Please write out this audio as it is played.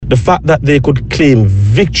The fact that they could claim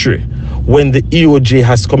victory when the EOJ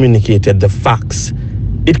has communicated the facts,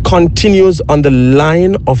 it continues on the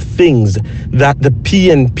line of things that the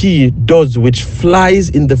PNP does, which flies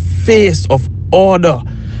in the face of order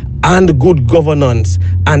and good governance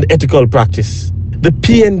and ethical practice. The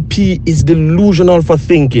PNP is delusional for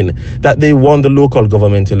thinking that they won the local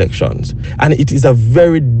government elections. And it is a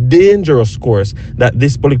very dangerous course that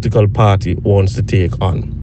this political party wants to take on.